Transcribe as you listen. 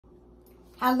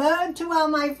Hello to all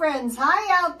my friends.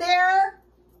 Hi out there.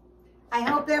 I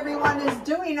hope everyone is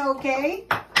doing okay.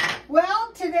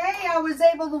 Well, today I was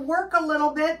able to work a little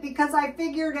bit because I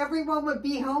figured everyone would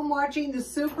be home watching the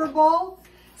Super Bowl.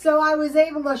 So I was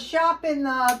able to shop in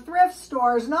the thrift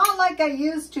stores, not like I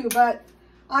used to, but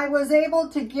I was able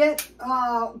to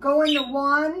go into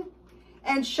one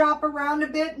and shop around a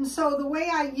bit. And so the way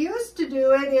I used to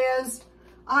do it is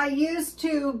I used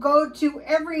to go to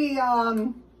every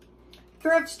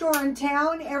thrift store in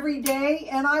town every day,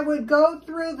 and I would go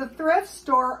through the thrift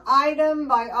store item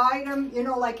by item, you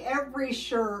know, like every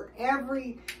shirt,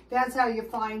 that's how you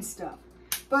find stuff.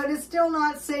 But it's still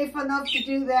not safe enough to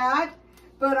do that,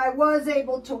 but I was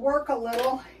able to work a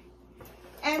little.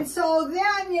 And so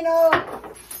then, you know,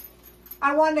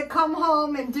 I wanted to come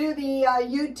home and do the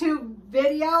YouTube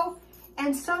video,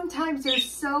 and sometimes they're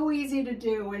so easy to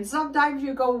do, and sometimes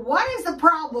you go, what is the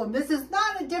problem? This is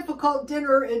not a difficult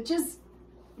dinner, it just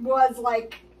was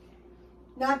like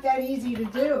not that easy to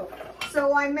do.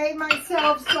 So I made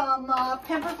myself some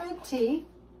peppermint tea.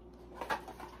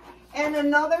 And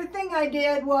another thing I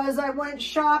did was I went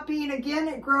shopping again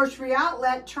at Grocery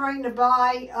Outlet trying to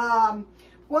buy,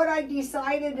 what I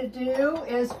decided to do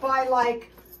is buy like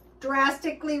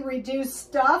drastically reduced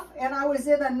stuff. And I was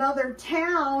in another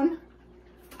town.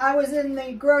 I was in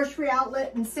the Grocery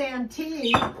Outlet in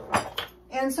Santee.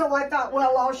 And so I thought,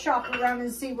 well, I'll shop around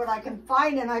and see what I can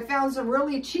find. And I found some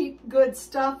really cheap, good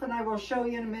stuff, and I will show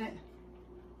you in a minute.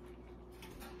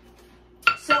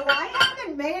 So I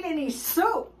haven't made any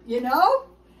soup, you know?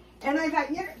 And I thought,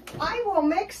 yeah, I will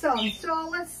make some. So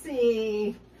let's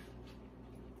see.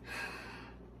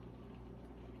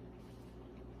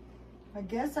 I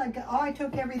guess I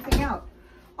took everything out.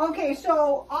 Okay,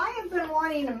 so I have been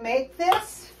wanting to make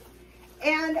this.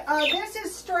 And this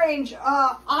is strange.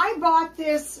 I bought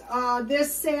this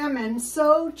salmon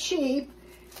so cheap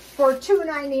for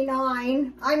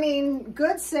 $2.99. I mean,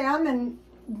 good salmon.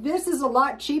 This is a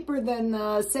lot cheaper than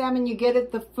the salmon you get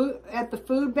at the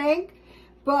food bank.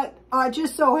 But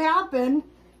just so happened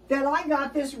that I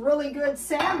got this really good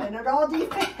salmon. It all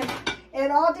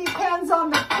depends on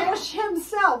the fish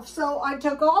himself. So I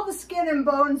took all the skin and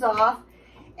bones off.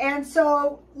 And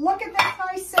so look at that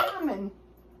nice salmon.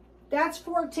 That's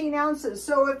 14 ounces.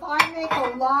 So if I make a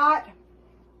lot,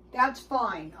 that's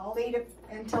fine. I'll eat it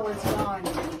until it's gone.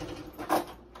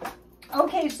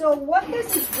 Okay, so what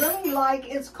this is really like,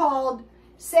 it's called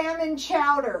salmon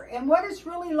chowder. And what it's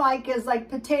really like is like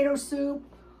potato soup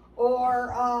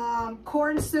or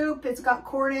corn soup. It's got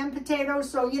corn and potatoes.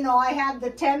 So, you know, I have the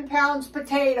 10 pounds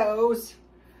potatoes.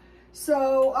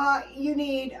 So you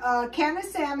need a can of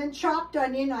salmon, chopped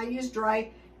onion, I use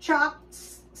dry, chopped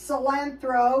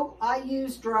cilantro, I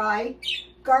use dry,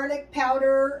 garlic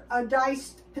powder,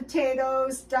 diced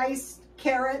potatoes, diced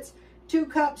carrots, 2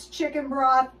 cups chicken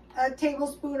broth, a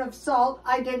tablespoon of salt.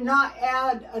 I did not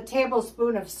add a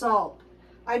tablespoon of salt.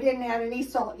 I didn't add any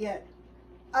salt yet.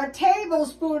 A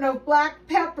tablespoon of black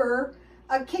pepper,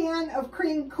 a can of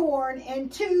creamed corn,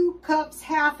 and 2 cups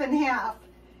half and half.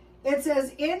 It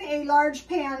says, in a large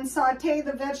pan, saute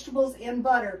the vegetables in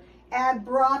butter. Add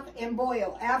broth and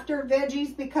boil. After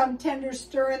veggies become tender,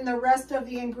 stir in the rest of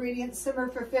the ingredients, simmer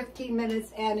for 15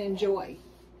 minutes, and enjoy.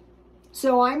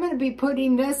 So I'm going to be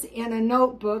putting this in a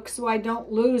notebook so I don't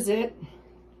lose it.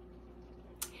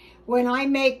 When I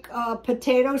make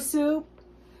potato soup,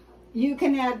 you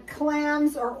can add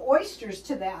clams or oysters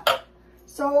to that.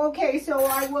 So, okay, so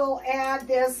I will add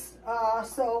this,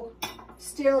 so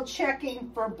still checking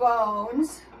for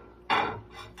bones.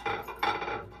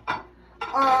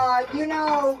 You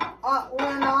know,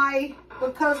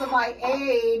 because of my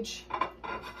age,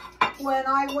 when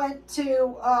I went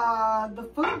to the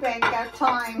food bank that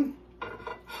time,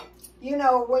 you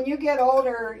know, when you get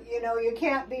older, you know, you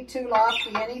can't be too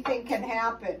lofty. Anything can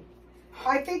happen.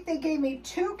 I think they gave me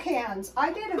 2 cans.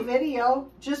 I did a video.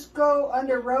 Just go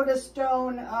under Rhoda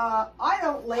Stone. I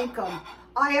don't link them.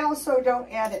 I also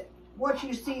don't edit. What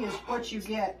you see is what you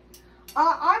get.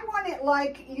 I want it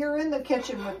like you're in the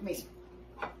kitchen with me.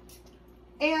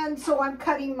 And so I'm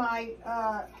cutting my,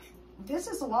 this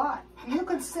is a lot. You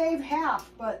could save half,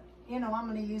 but, you know, I'm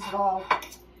going to use it all.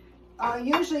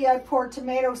 Usually I pour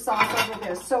tomato sauce over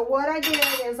this. So what I did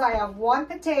is I have 1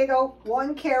 potato,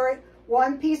 1 carrot,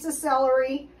 1 piece of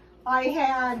celery. I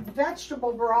had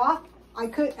vegetable broth. I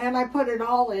put it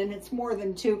all in. It's more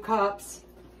than 2 cups.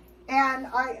 And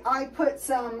I put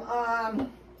some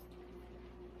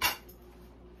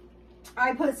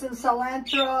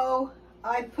cilantro.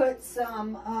 I put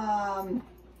some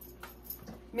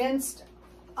minced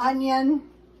onion,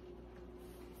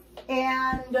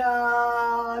 and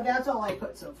that's all I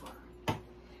put so far.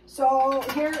 So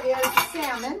here is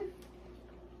salmon.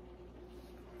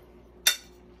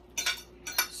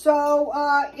 So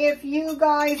if you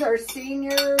guys are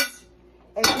seniors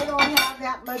and you don't have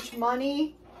that much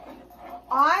money,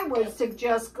 I would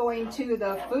suggest going to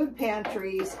the food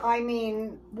pantries. I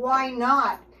mean, why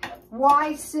not?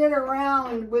 Why sit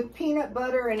around with peanut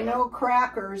butter and no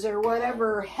crackers or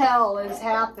whatever hell is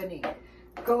happening?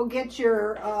 Go get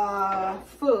your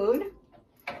food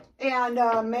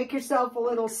and make yourself a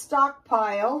little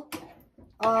stockpile.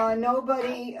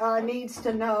 Nobody needs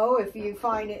to know if you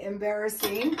find it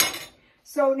embarrassing.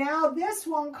 So now this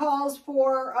one calls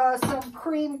for some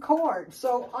cream corn.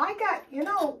 So I got, you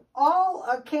know, all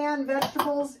canned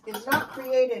vegetables is not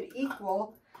created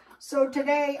equal. So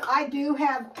today I do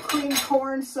have cream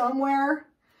corn somewhere,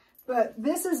 but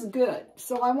this is good.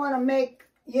 So I want to make,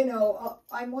 you know,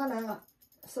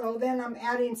 so then I'm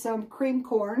adding some cream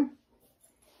corn.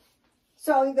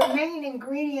 So the main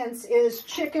ingredients is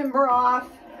chicken broth,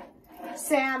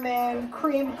 salmon,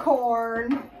 cream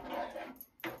corn,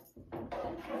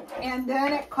 and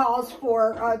then it calls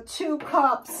for 2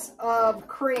 cups of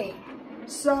cream.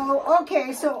 So,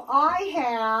 okay, so I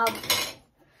have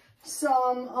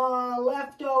some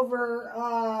leftover,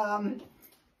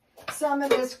 some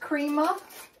of this crema.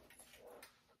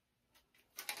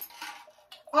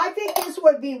 I think this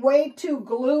would be way too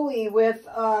gluey with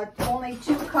only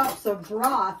 2 cups of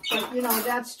broth, but you know,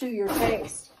 that's to your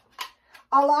taste.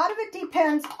 A lot of it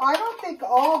depends. I don't think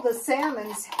all the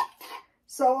salmons,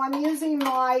 so I'm using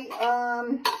my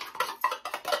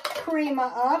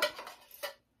crema up.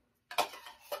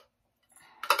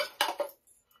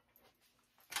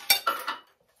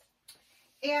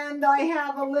 And I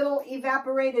have a little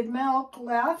evaporated milk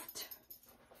left.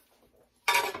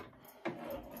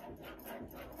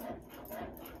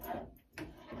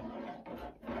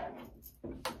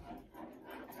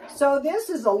 So this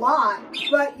is a lot,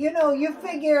 but you know, you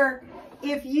figure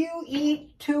if you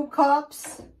eat 2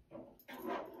 cups,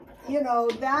 you know,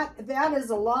 that is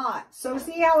a lot. So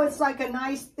see how it's like a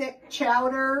nice thick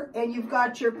chowder and you've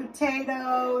got your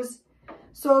potatoes.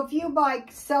 So if you buy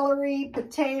celery,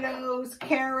 potatoes,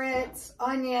 carrots,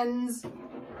 onions,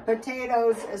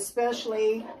 potatoes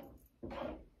especially,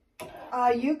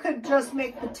 you could just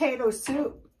make potato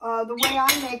soup. The way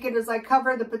I make it is I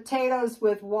cover the potatoes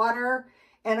with water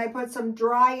and I put some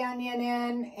dry onion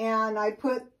in and I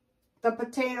put the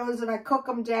potatoes and I cook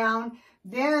them down.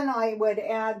 Then I would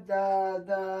add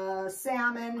the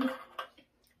salmon.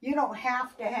 You don't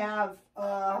have to have,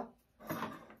 I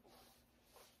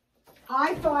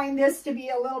find this to be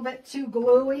a little bit too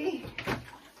gluey.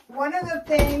 One of the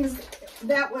things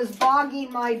that was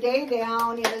bogging my day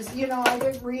down is, you know, I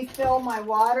didn't refill my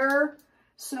water.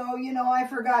 So, you know, I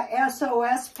forgot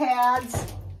SOS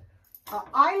pads.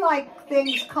 I like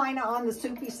things kind of on the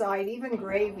soupy side, even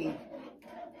gravy.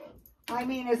 I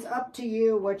mean, it's up to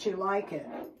you what you like it.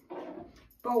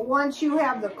 But once you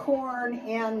have the corn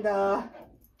and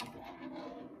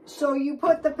so you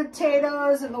put the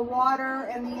potatoes and the water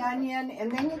and the onion, and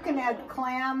then you can add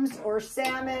clams or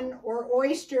salmon or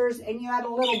oysters, and you add a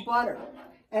little butter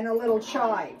and a little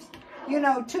chives, you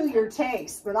know, to your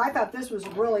taste. But I thought this was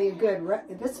really a good,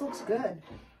 this looks good.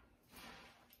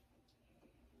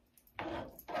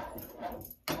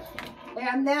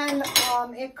 And then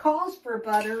it calls for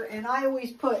butter, and I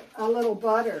always put a little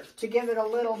butter to give it a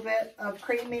little bit of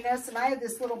creaminess. And I had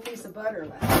this little piece of butter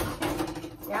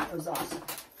left. That was awesome.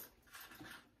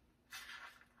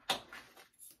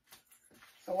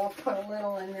 So I'll put a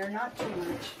little in there, not too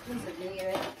much. Doesn't need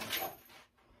it.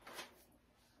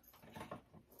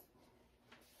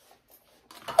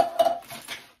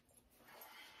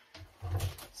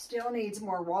 Still needs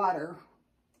more water.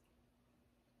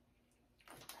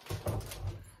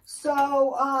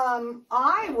 So,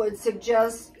 I would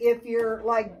suggest if you're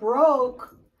like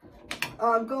broke,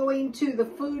 going to the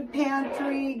food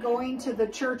pantry, going to the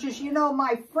churches. You know,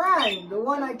 my friend, the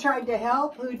one I tried to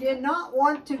help, who did not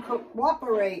want to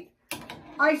cooperate,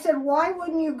 I said, why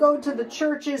wouldn't you go to the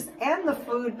churches and the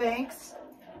food banks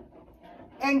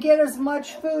and get as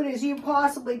much food as you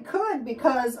possibly could?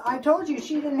 Because I told you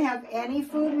she didn't have any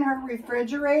food in her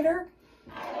refrigerator.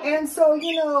 And so,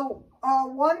 you know,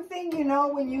 one thing you know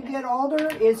when you get older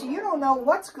is you don't know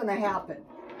what's going to happen.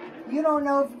 You don't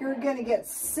know if you're going to get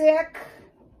sick.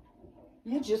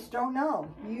 You just don't know.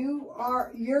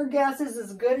 Your guess is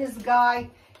as good as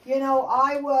Guy. You know,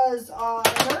 I was a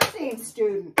nursing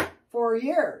student for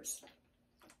years.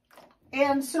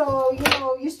 And so, you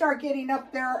know, you start getting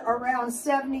up there around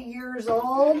 70 years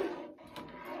old.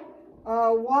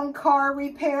 One car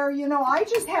repair. You know, I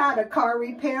just had a car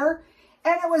repair.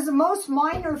 And it was the most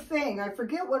minor thing. I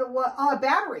forget what it was. A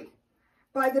battery.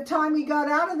 By the time we got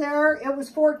out of there, it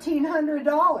was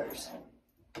 $1,400.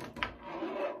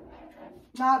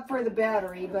 Not for the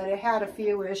battery, but it had a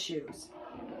few issues.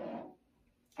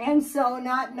 And so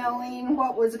not knowing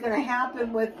what was going to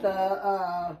happen with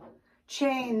the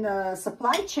chain, the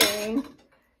supply chain,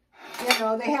 you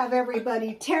know, they have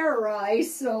everybody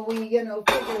terrorized. So we, you know,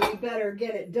 figured we better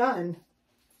get it done.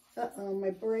 Uh-oh, my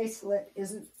bracelet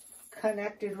isn't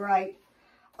connected right.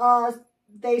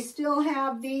 They still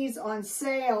have these on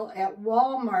sale at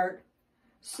Walmart.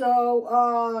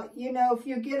 So, you know, if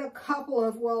you get a couple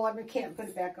of, well, I can't put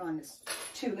it back on, it's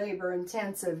too labor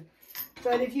intensive.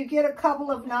 But if you get a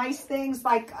couple of nice things,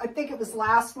 like I think it was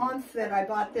last month that I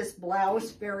bought this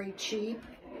blouse very cheap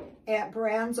at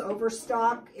Brands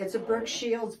Overstock. It's a Brooke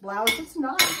Shields blouse. It's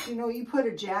nice. You know, you put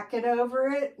a jacket over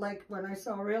it, like when I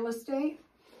saw real estate.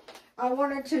 I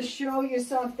wanted to show you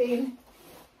something.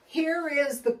 Here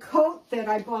is the coat that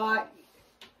I bought.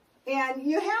 And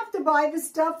you have to buy the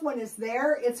stuff when it's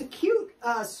there. It's a cute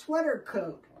sweater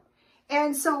coat.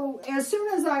 And so as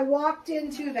soon as I walked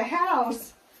into the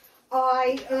house,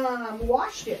 I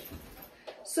washed it.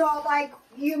 So like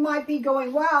you might be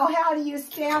going, wow, how do you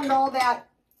stand all that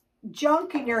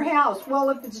junk in your house? Well,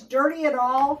 if it's dirty at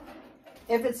all,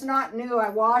 if it's not new, I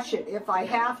wash it if I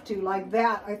have to, like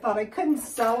that. I thought I couldn't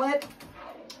sell it.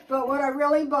 But what I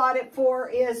really bought it for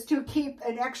is to keep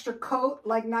an extra coat,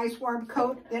 like nice warm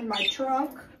coat, in my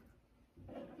trunk.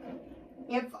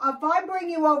 If I bring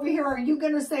you over here, are you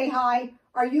going to say hi?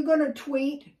 Are you going to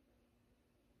tweet?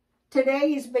 Today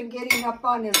he's been getting up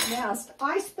on his nest.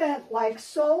 I spent like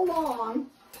so long.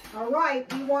 All right,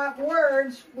 we want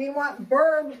words. We want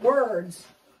bird words.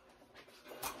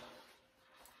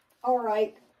 All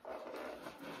right.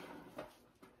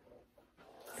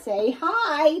 Say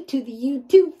hi to the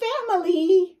YouTube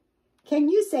family. Can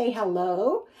you say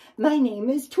hello? My name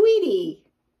is Tweety.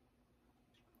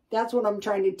 That's what I'm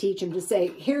trying to teach him to say.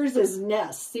 Here's his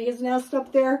nest. See his nest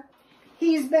up there?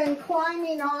 He's been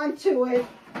climbing onto it,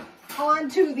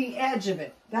 onto the edge of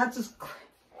it. That's his,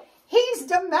 he's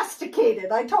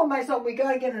domesticated. I told myself we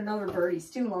got to get another bird. He's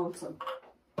too lonesome.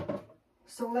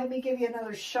 So let me give you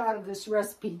another shot of this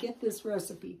recipe. Get this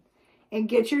recipe. And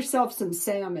get yourself some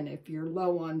salmon if you're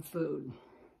low on food.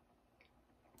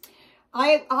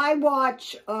 I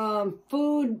watch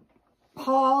food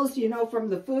hauls, you know, from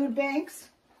the food banks.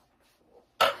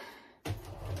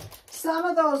 Some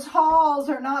of those hauls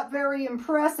are not very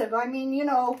impressive. I mean, you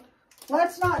know,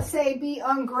 let's not say be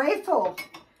ungrateful,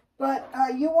 but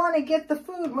you want to get the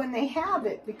food when they have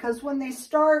it, because when they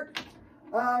start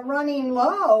running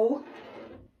low,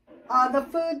 the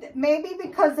food, maybe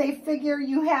because they figure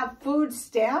you have food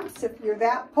stamps if you're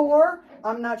that poor,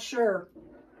 I'm not sure.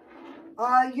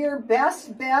 Your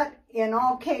best bet in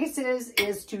all cases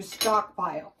is to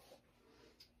stockpile.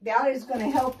 That is going to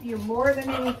help you more than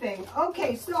anything.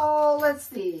 Okay, so let's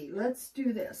see. Let's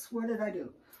do this. What did I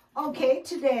do? Okay,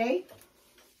 today.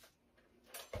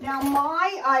 Now,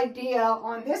 my idea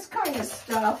on this kind of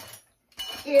stuff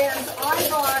is I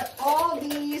got all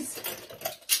this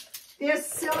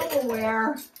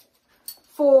silverware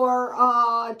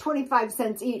for 25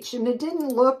 cents each. And it didn't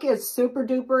look as super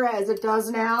duper as it does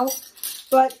now,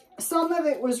 but some of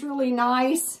it was really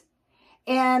nice.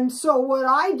 And so what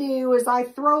I do is I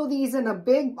throw these in a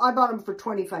big, I bought them for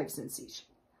 25 cents each.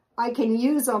 I can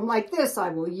use them like this, I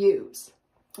will use.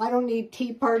 I don't need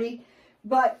Tea Party,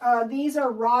 but these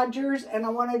are Rogers, and I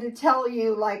wanted to tell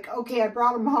you, like, okay, I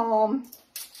brought them home.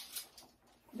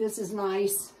 This is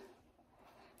nice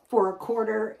for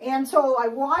 $1. And so I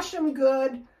washed them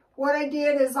good. What I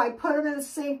did is I put them in the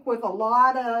sink with a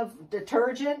lot of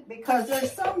detergent because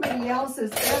there's somebody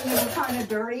else's and they were kind of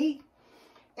dirty.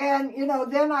 And, you know,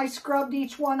 then I scrubbed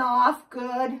each one off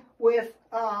good with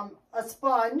a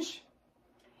sponge.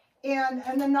 And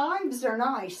the knives are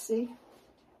nice, see?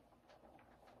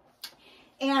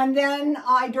 And then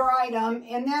I dried them.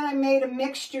 And then I made a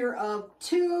mixture of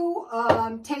 2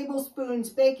 tablespoons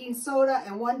baking soda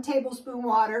and 1 tablespoon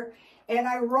water. And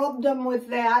I rubbed them with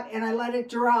that and I let it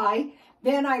dry.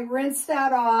 Then I rinsed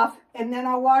that off and then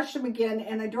I washed them again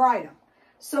and I dried them.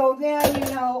 So then,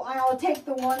 you know, I'll take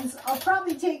the ones, I'll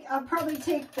probably take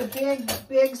the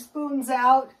big spoons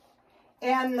out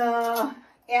and the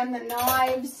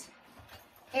knives,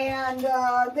 and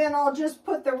then I'll just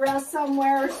put the rest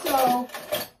somewhere. So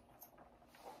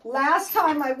last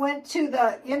time I went to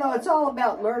the, you know, it's all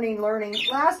about learning.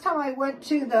 Last time I went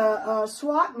to the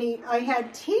swap meet, I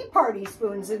had Tea Party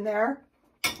spoons in there,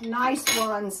 nice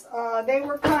ones. They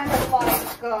were kind of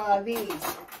like these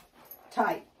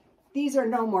type. These are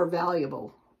no more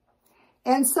valuable.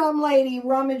 And some lady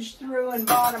rummaged through and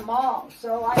bought them all.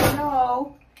 So I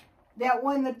know that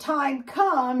when the time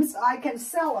comes, I can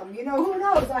sell them. You know, who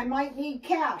knows? I might need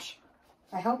cash.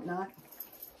 I hope not.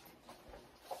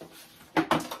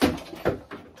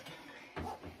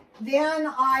 Then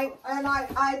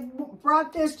I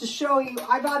brought this to show you.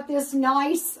 I got this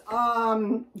nice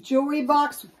jewelry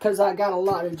box because I got a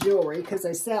lot of jewelry because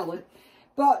I sell it.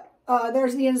 But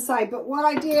there's the inside. But what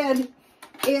I did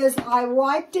is I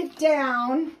wiped it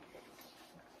down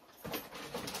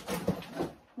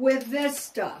with this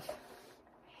stuff.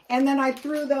 And then I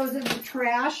threw those in the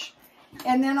trash.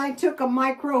 And then I took a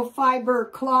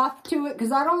microfiber cloth to it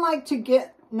because I don't like to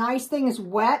get nice things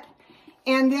wet.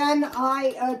 And then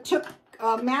I took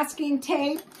masking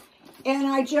tape and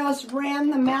I just ran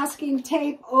the masking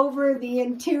tape over the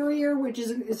interior, which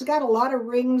is, it's got a lot of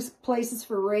rings, places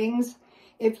for rings.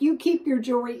 If you keep your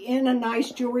jewelry in a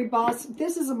nice jewelry box,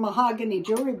 this is a mahogany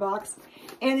jewelry box,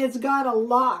 and it's got a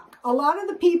lock. A lot of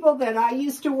the people that I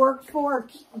used to work for,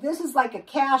 this is like a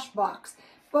cash box.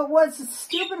 But what's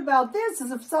stupid about this is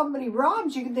if somebody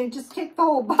robs you, they just take the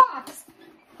whole box.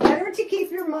 Better to keep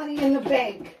your money in the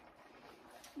bank.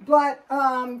 But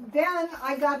then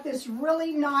I got this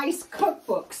really nice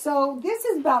cookbook. So this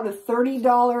is about a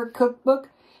 $30 cookbook.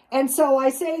 And so I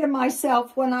say to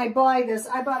myself, when I buy this,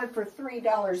 I bought it for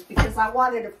 $3 because I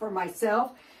wanted it for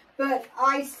myself. But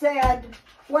I said,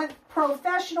 what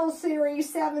professional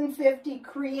series 750,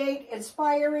 create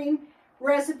inspiring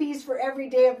recipes for every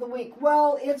day of the week.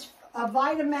 Well, it's a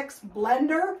Vitamix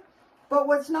blender. But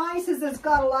what's nice is it's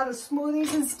got a lot of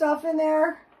smoothies and stuff in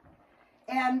there.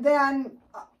 And then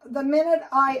the minute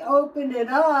I opened it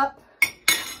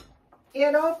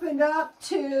opened up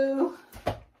to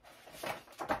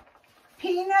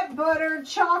peanut butter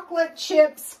chocolate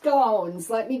chip scones.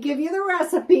 Let me give you the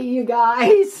recipe, you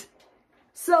guys.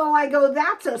 So I go,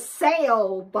 that's a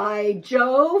sale by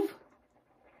Jove.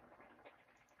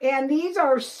 And these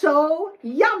are so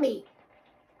yummy.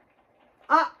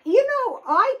 You know,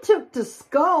 I took to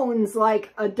scones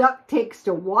like a duck takes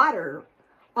to water.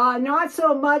 Not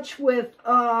so much with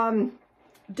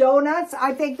donuts.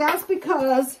 I think that's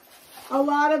because a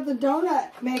lot of the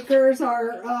donut makers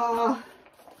are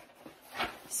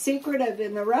secretive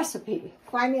in the recipe.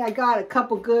 Finally, I got a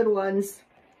couple good ones.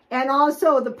 And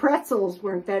also the pretzels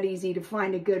weren't that easy to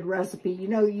find a good recipe. You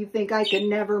know, you think I could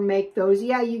never make those.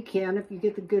 Yeah, you can if you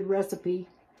get the good recipe.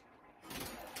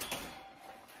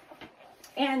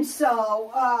 And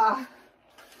so,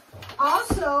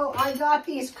 also, I got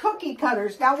these cookie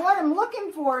cutters. Now, what I'm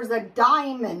looking for is a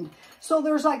diamond. So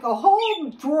there's like a whole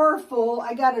drawer full.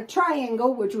 I got a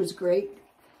triangle, which was great.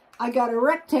 I got a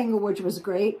rectangle, which was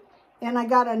great. And I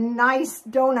got a nice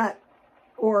donut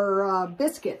or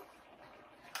biscuit,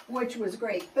 which was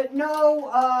great. But no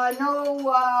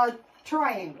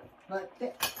triangle.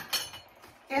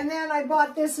 And then I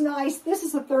bought this nice, this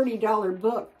is a $30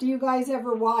 book. Do you guys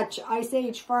ever watch Ice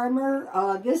Age Farmer?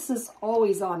 This is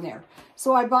always on there.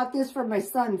 So I bought this for my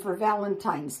son for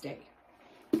Valentine's Day.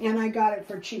 And I got it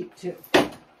for cheap too.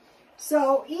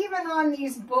 So even on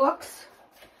these books,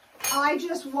 I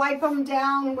just wipe them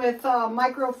down with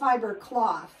microfiber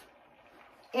cloth.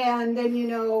 And then, you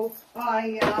know,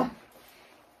 I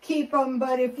keep them.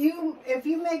 But if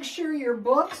you make sure your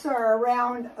books are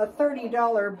around a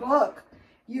 $30 book,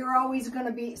 you're always going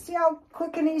to be, see how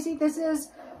quick and easy this is?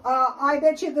 I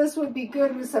bet you this would be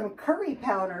good with some curry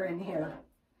powder in here.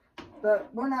 But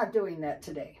we're not doing that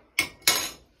today.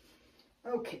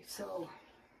 Okay, so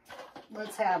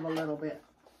let's have a little bit.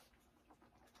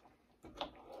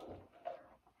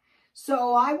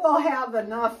 So I will have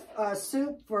enough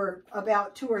soup for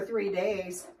about 2 or 3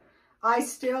 days. I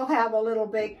still have a little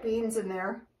baked beans in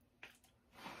there.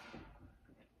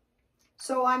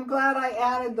 So I'm glad I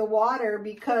added the water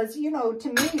because, you know, to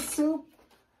me, soup,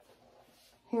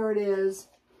 here it is.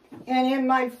 And in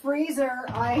my freezer,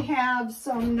 I have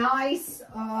some nice,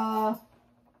 God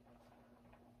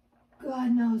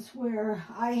knows where.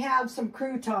 I have some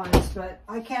croutons, but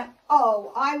I can't,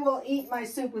 oh, I will eat my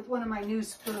soup with one of my new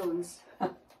spoons.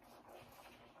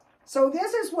 So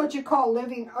this is what you call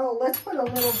living, oh, let's put a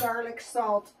little garlic,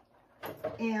 salt,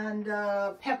 and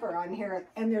pepper on here.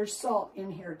 And there's salt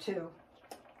in here too.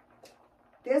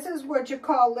 This is what you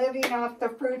call living off the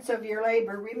fruits of your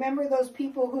labor. Remember those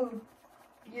people who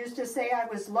used to say I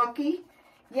was lucky?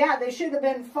 Yeah, they should have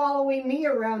been following me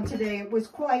around today. It was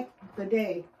quite the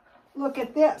day. Look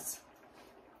at this.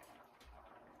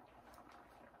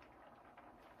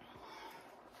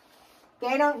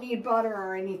 They don't need butter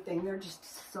or anything. They're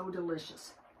just so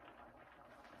delicious.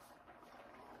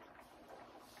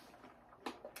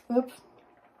 Oops.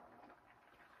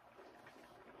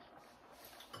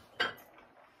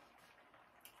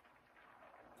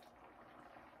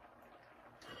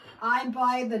 I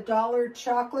buy the dollar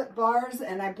chocolate bars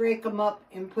and I break them up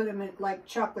and put them in like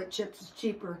chocolate chips. It's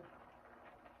cheaper.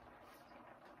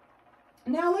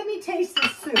 Now let me taste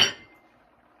this soup.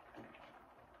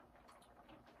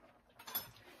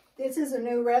 This is a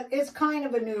new, it's kind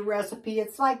of a new recipe.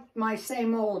 It's like my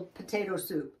same old potato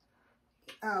soup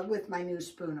with my new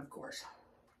spoon, of course.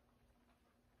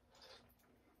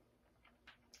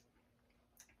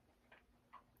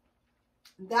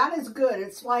 That is good.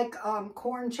 It's like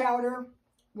corn chowder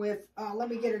with, let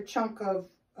me get a chunk of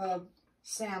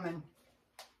salmon.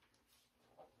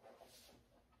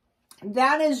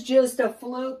 That is just a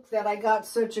fluke that I got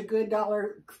such a good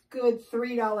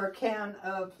 $3 can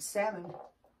of salmon.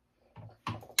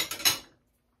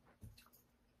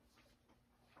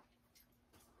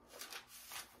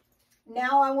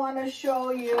 Now I want to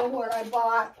show you what I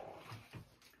bought.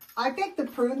 I think the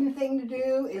prudent thing to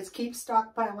do is keep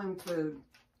stockpiling food.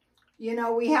 You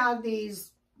know, we have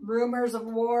these rumors of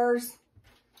wars.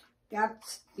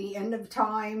 That's the end of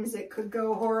times. It could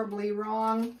go horribly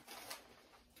wrong.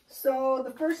 So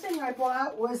the first thing I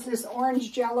bought was this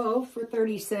orange Jell-O for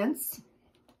 30 cents.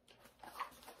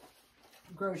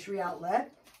 Grocery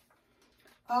outlet.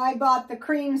 I bought the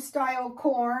cream style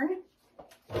corn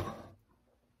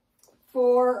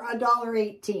for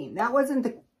 $1.18. That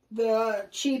wasn't the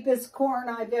cheapest corn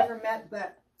I've ever met,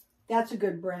 but that's a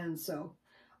good brand. So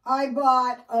I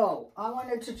bought,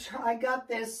 I got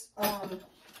this,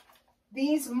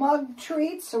 these mug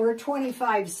treats were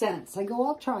 25 cents. I go,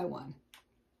 I'll try one.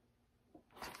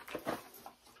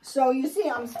 So you see,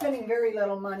 I'm spending very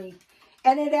little money.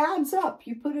 And it adds up.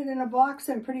 You put it in a box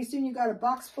and pretty soon you got a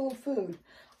box full of food.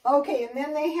 Okay, and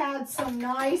then they had some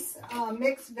nice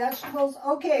mixed vegetables.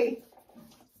 Okay,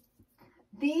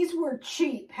 these were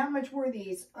cheap. How much were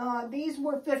these? These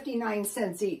were 59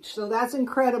 cents each. So that's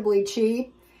incredibly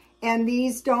cheap. And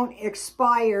these don't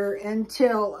expire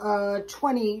until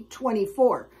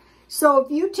 2024. So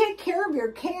if you take care of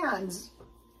your cans,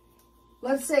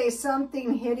 let's say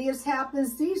something hideous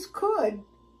happens, these could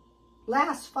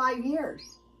last 5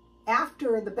 years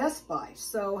after the Best Buy.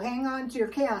 So hang on to your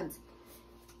cans.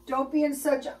 Don't be in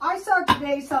such... I saw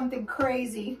today something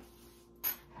crazy.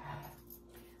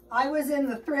 I was in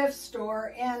the thrift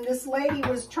store and this lady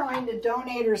was trying to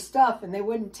donate her stuff and they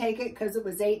wouldn't take it because it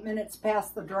was 8 minutes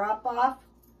past the drop-off.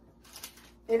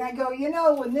 And I go, you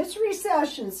know, when this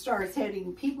recession starts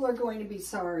hitting, people are going to be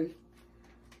sorry.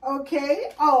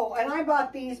 Okay. Oh, and I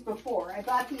bought these before. I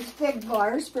bought these fig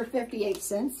bars for 58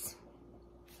 cents.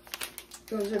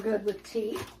 Those are good with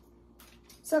tea.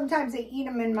 Sometimes I eat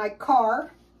them in my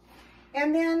car.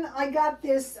 And then I got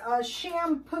this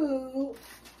shampoo.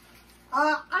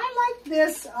 I like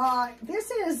this.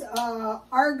 This is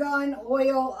Argan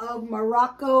Oil of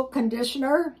Morocco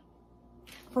conditioner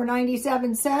for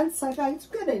 97 cents. I thought it's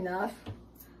good enough.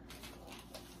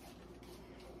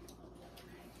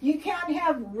 You can't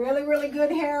have really, really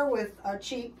good hair with a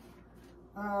cheap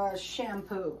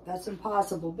shampoo. That's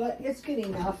impossible, but it's good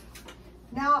enough.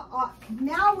 Now,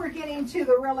 now we're getting to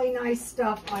the really nice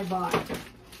stuff I bought,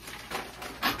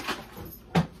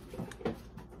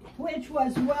 which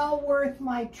was well worth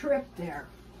my trip there.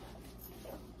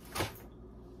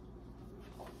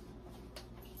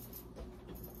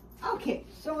 Okay,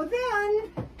 so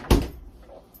then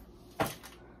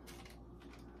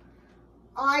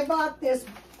I bought this.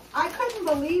 I couldn't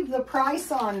believe the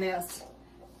price on this.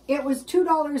 It was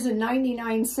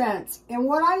 $2.99. And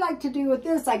what I like to do with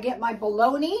this, I get my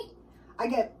bologna. I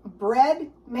get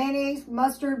bread, mayonnaise,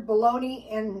 mustard, bologna,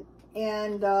 and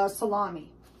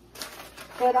salami.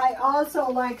 But I also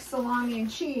like salami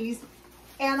and cheese.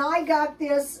 And I got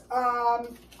this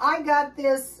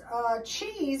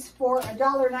cheese for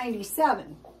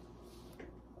 $1.97.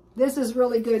 This is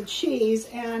really good cheese,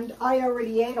 and I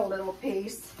already ate a little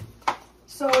piece.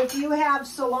 So if you have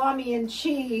salami and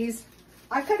cheese,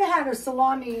 I could have had a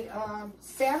salami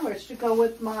sandwich to go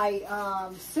with my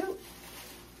soup.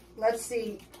 Let's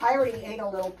see. I already ate a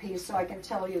little piece, so I can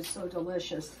tell you it's so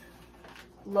delicious.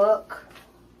 Look.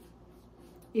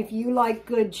 If you like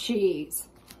good cheese.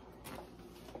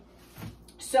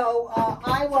 So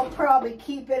I will probably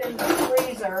keep it in the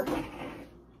freezer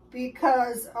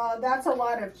because that's a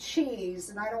lot of cheese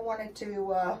and I don't want it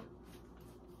to,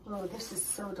 oh, this is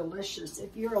so delicious.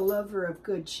 If you're a lover of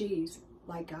good cheese,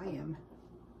 like I am.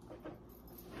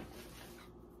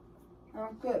 Oh,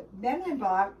 good. Then I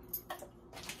bought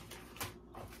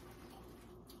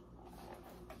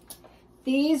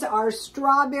these are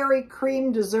strawberry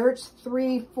cream desserts,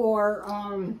 3 for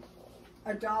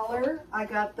 $1. I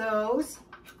got those.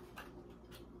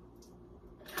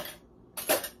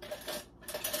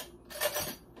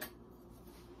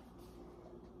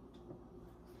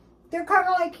 They're kind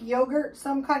of like yogurt,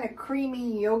 some kind of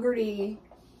creamy, yogurty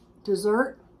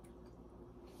dessert.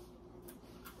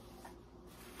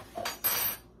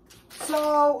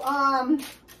 So,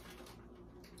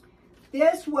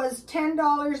 this was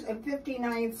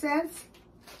 $10.59,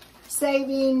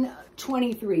 saving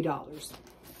 $23.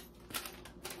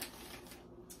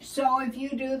 So if you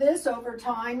do this over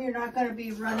time, you're not going to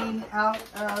be running out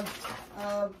of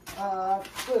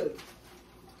food.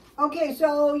 Okay,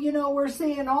 so, you know, we're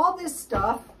seeing all this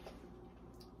stuff,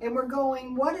 and we're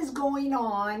going, what is going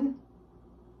on?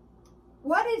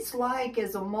 What it's like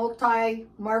is a multi-level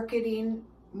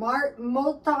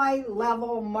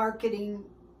marketing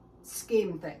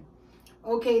scheme thing.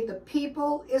 Okay, the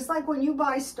people, it's like when you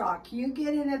buy stock, you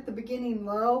get in at the beginning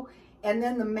low, and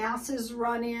then the masses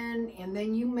run in, and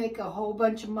then you make a whole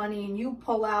bunch of money, and you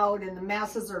pull out, and the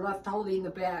masses are left holding the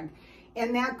bag.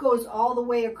 And that goes all the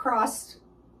way across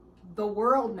the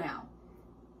world now.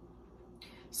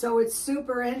 So it's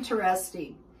super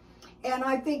interesting. And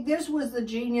I think this was the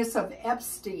genius of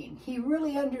Epstein. He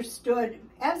really understood,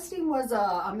 Epstein was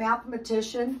a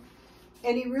mathematician,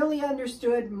 and he really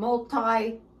understood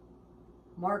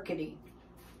multi-marketing.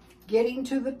 Getting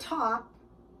to the top.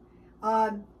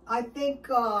 I think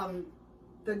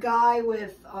the guy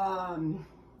with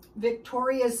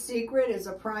Victoria's Secret is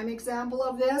a prime example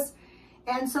of this.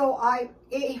 And so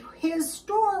his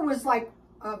store was like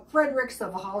Frederick's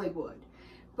of Hollywood.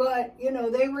 But, you know,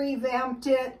 they revamped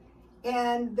it,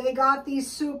 and they got these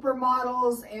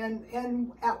supermodels.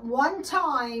 And at one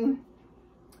time,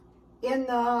 in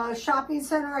the shopping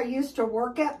center I used to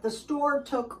work at, the store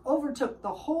overtook the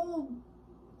whole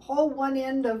one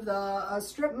end of the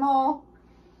strip mall.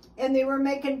 And they were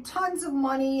making tons of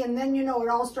money. And then, you know, it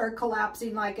all started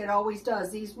collapsing like it always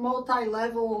does. These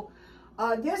multi-level...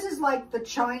 this is like the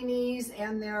Chinese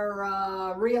and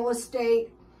their real estate.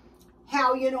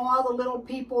 How, you know, all the little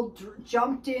people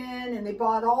jumped in and they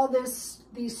bought all these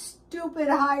stupid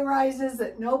high-rises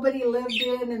that nobody lived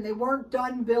in, and they weren't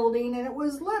done building. And it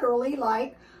was literally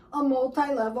like a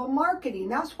multi-level marketing.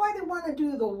 That's why they want to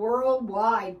do the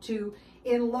worldwide, to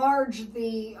enlarge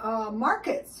the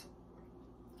markets,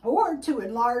 or to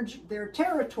enlarge their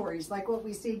territories, like what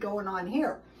we see going on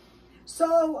here.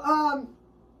 So,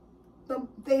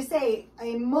 they say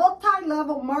a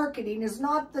multi-level marketing is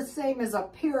not the same as a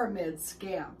pyramid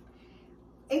scam.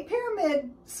 A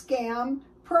pyramid scam,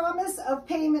 promise of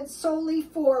payment solely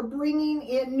for bringing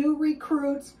in new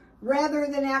recruits rather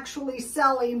than actually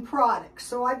selling products.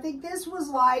 So I think this was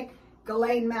like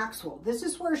Ghislaine Maxwell. This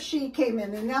is where she came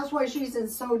in, and that's why she's in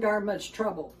so darn much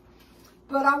trouble.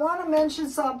 But I want to mention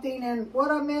something, and what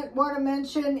I want to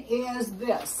mention is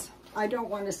this. I don't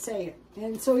want to say it.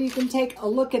 And so you can take a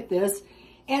look at this.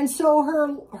 And so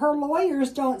her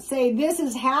lawyers don't say this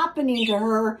is happening to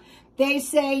her. They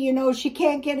say, you know, she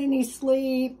can't get any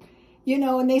sleep, you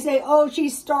know, and they say, oh,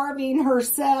 she's starving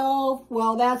herself.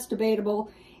 Well, that's debatable.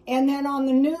 And then on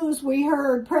the news, we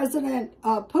heard President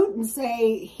Putin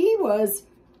say he was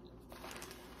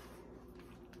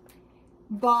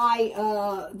by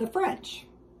the French.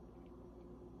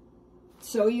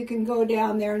 So you can go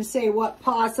down there and say what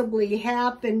possibly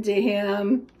happened to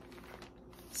him.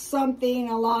 Something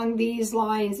along these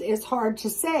lines is hard to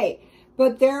say.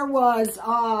 But there was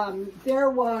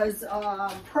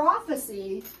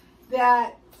prophecy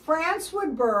that France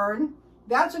would burn.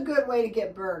 That's a good way to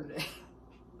get burned.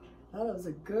 That was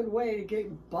a good way to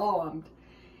get bombed.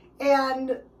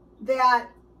 And that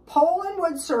Poland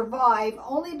would survive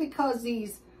only because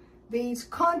these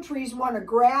countries want to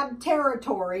grab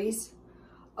territories.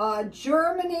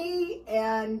 Germany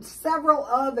and several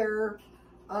other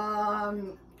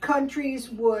countries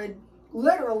would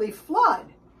literally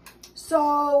flood.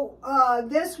 So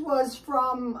this was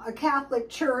from a Catholic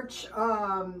Church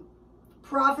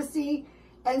prophecy.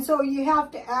 And so you have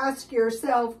to ask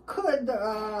yourself, could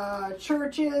the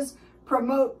churches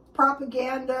promote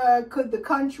propaganda? Could the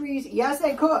countries? Yes,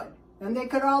 they could. And they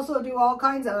could also do all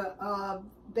kinds of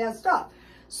bad stuff.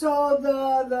 So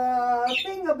the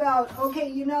thing about, okay,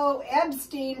 you know,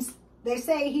 Epstein's, they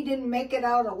say he didn't make it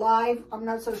out alive. I'm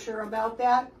not so sure about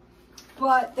that.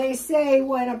 But they say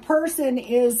when a person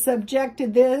is subject to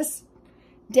this,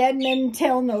 dead men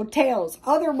tell no tales.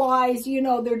 Otherwise, you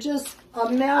know, they're just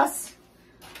a mess,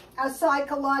 a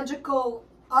psychological,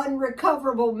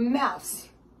 unrecoverable mess.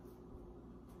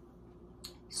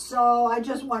 So I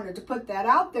just wanted to put that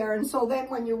out there. And so then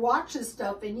when you watch this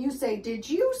stuff and you say, did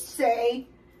you say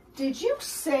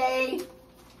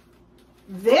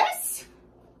this?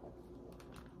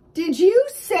 Did you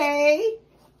say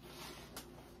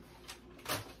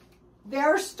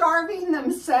they're starving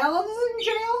themselves in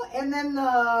jail. And then the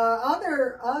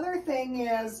other thing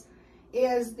is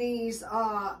these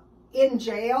in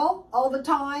jail all the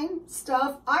time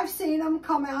stuff. I've seen them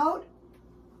come out,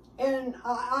 and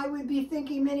I would be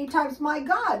thinking many times, my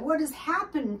God, what has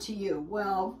happened to you?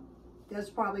 Well, that's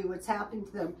probably what's happened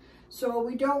to them. So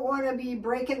we don't want to be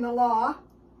breaking the law.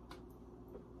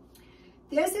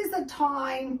 This is a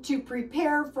time to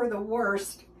prepare for the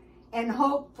worst and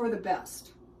hope for the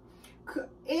best.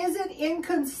 Is it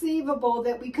inconceivable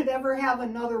that we could ever have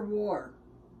another war?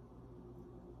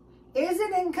 Is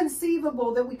it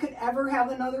inconceivable that we could ever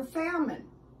have another famine?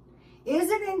 Is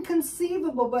it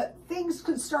inconceivable that things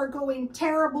could start going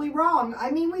terribly wrong?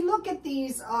 I mean, we look at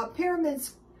these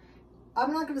pyramids,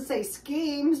 I'm not going to say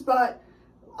schemes, but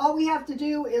all we have to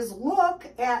do is look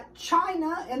at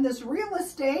China and this real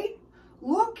estate,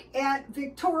 look at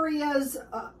Victoria's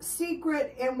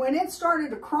Secret, and when it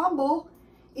started to crumble,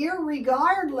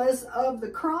 irregardless of the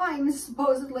crimes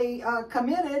supposedly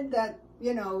committed, that,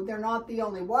 you know, they're not the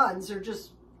only ones, they're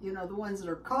just, you know, the ones that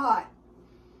are caught.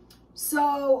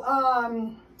 So,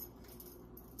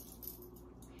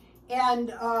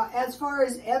 as far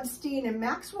as Epstein and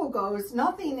Maxwell goes,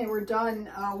 nothing that were done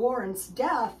warrants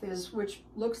death, which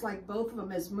looks like both of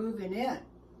them is moving in.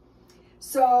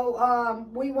 So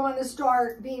we want to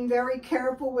start being very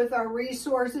careful with our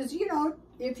resources. You know,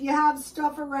 if you have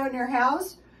stuff around your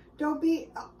house, don't be,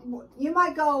 you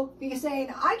might be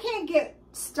saying, I can't get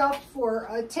stuff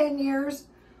for 10 years.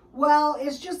 Well,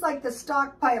 it's just like the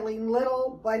stockpiling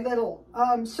little by little.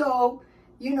 So,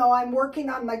 you know, I'm working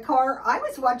on my car. I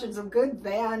was watching some good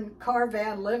car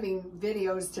van living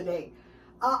videos today.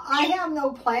 I have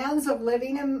no plans of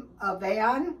living in a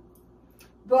van,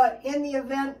 but in the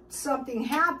event something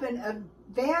happened, a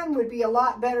van would be a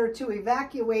lot better to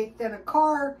evacuate than a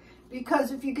car,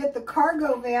 because if you get the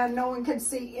cargo van, no one can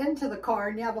see into the car,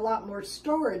 and you have a lot more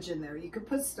storage in there. You could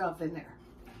put stuff in there.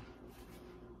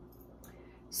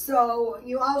 So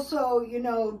you also, you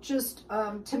know, just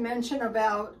to mention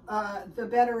about the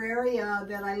better area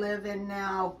that I live in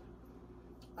now,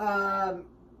 the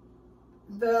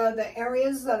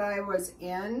areas that I was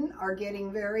in are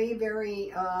getting very,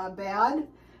 very bad.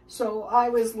 So I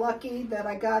was lucky that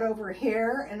I got over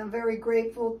here, and I'm very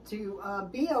grateful to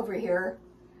be over here.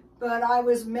 But I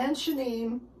was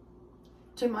mentioning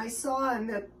to my son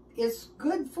that it's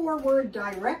good forward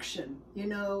direction, you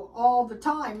know, all the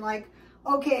time. Like,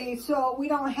 okay, so we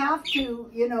don't have to,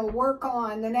 you know, work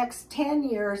on the next 10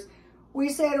 years. We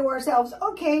say to ourselves,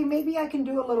 okay, maybe I can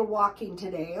do a little walking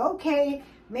today. Okay,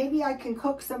 maybe I can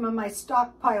cook some of my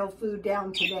stockpile food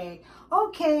down today.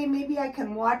 Okay, maybe I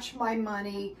can watch my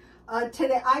money.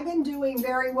 Today, I've been doing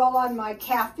very well on my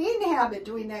caffeine habit,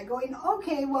 doing that, going,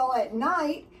 okay, well, at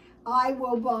night, I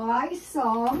will buy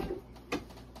some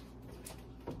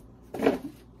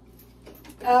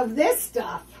of this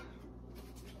stuff.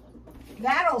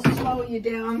 That'll slow you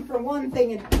down. For one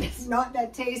thing, it's not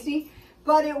that tasty,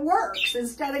 but it works.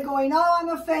 Instead of going, oh, I'm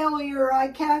a failure, I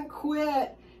can't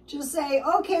quit, just say,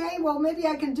 okay, well, maybe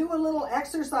I can do a little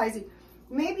exercising.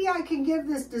 Maybe I can give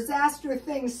this disaster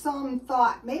thing some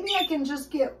thought. Maybe I can just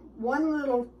get one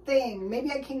little thing.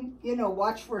 Maybe I can, you know,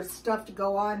 watch for stuff to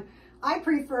go on. I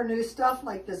prefer new stuff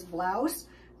like this blouse,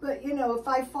 but, you know, if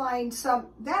I find some,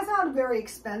 that's not a very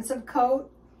expensive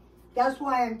coat. That's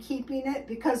why I'm keeping it,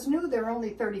 because new, they're only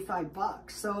 35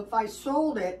 bucks. So if I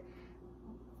sold it,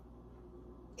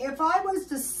 if I was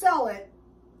to sell it,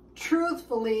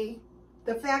 truthfully,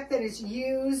 the fact that it's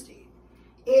used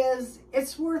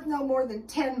it's worth no more than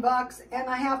 10 bucks, and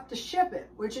I have to ship it,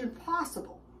 which is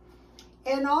impossible.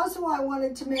 And also I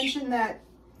wanted to mention that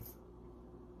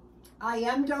I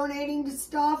am donating to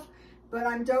stuff, but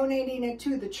I'm donating it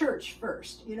to the church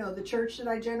first. You know, the church that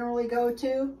I generally go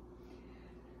to.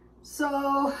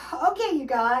 So, okay, you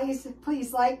guys,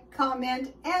 please like,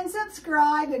 comment, and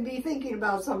subscribe, and be thinking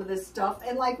about some of this stuff.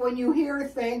 And like when you hear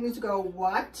things, go,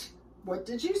 what? What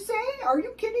did you say? Are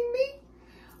you kidding me?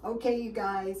 Okay, you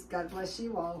guys, God bless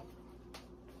you all.